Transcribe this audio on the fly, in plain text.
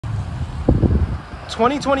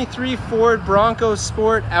2023 Ford Bronco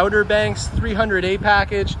Sport Outer Banks 300A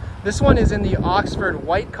package. This one is in the Oxford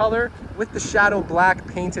white color with the shadow black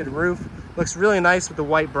painted roof. Looks really nice with the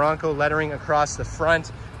white Bronco lettering across the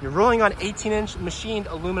front. You're rolling on 18-inch machined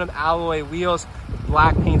aluminum alloy wheels with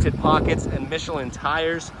black painted pockets and Michelin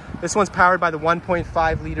tires. This one's powered by the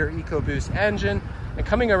 1.5 liter EcoBoost engine. And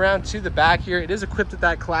coming around to the back here, it is equipped with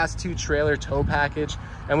that Class 2 trailer tow package.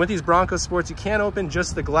 And with these Bronco Sports, you can't open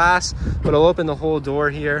just the glass, but it'll open the whole door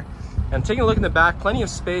here. And taking a look in the back, plenty of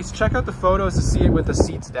space. Check out the photos to see it with the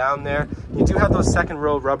seats down there. You do have those second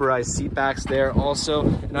row rubberized seat backs there also.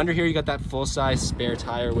 And under here, you got that full-size spare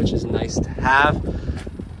tire, which is nice to have.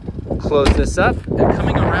 Close this up, and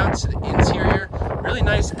coming around to the interior, really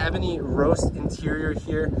nice ebony roast interior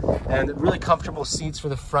here, and really comfortable seats for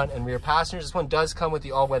the front and rear passengers. This one does come with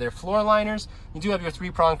the all-weather floor liners. You do have your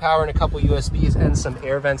 3-prong power and a couple USBs and some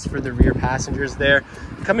air vents for the rear passengers there.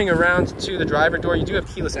 Coming around to the driver door, you do have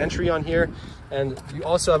keyless entry on here, and you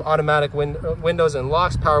also have automatic windows and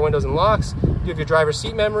locks, power windows and locks. You have your driver's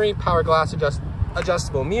seat memory, power glass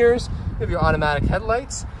adjustable mirrors. You have your automatic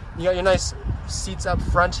headlights. You got your nice seats up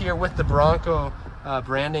front here with the Bronco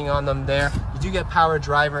branding on them there. You do get power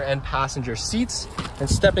driver and passenger seats. And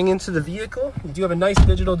stepping into the vehicle, you do have a nice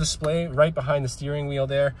digital display right behind the steering wheel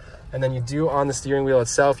there. And then you do, on the steering wheel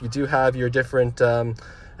itself, you do have your different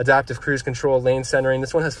adaptive cruise control, lane centering.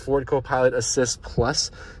 This one has Ford Co-Pilot Assist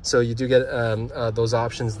Plus, so you do get those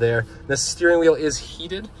options there. The steering wheel is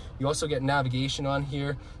heated. You also get navigation on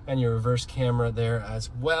here and your reverse camera there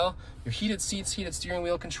as well. Your heated seats, heated steering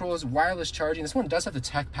wheel controls, wireless charging. This one does have the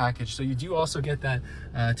tech package, so you do also get that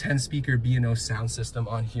 10-speaker B&O sound system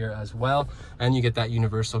on here as well, and you get that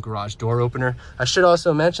universal garage door opener. I should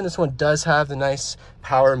also mention this one does have the nice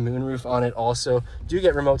power moonroof on it also. Do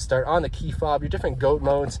get remote start on the key fob, your different GOAT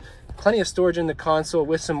modes, plenty of storage in the console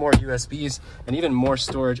with some more USBs, and even more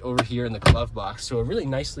storage over here in the glove box. So a really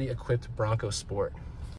nicely equipped Bronco Sport.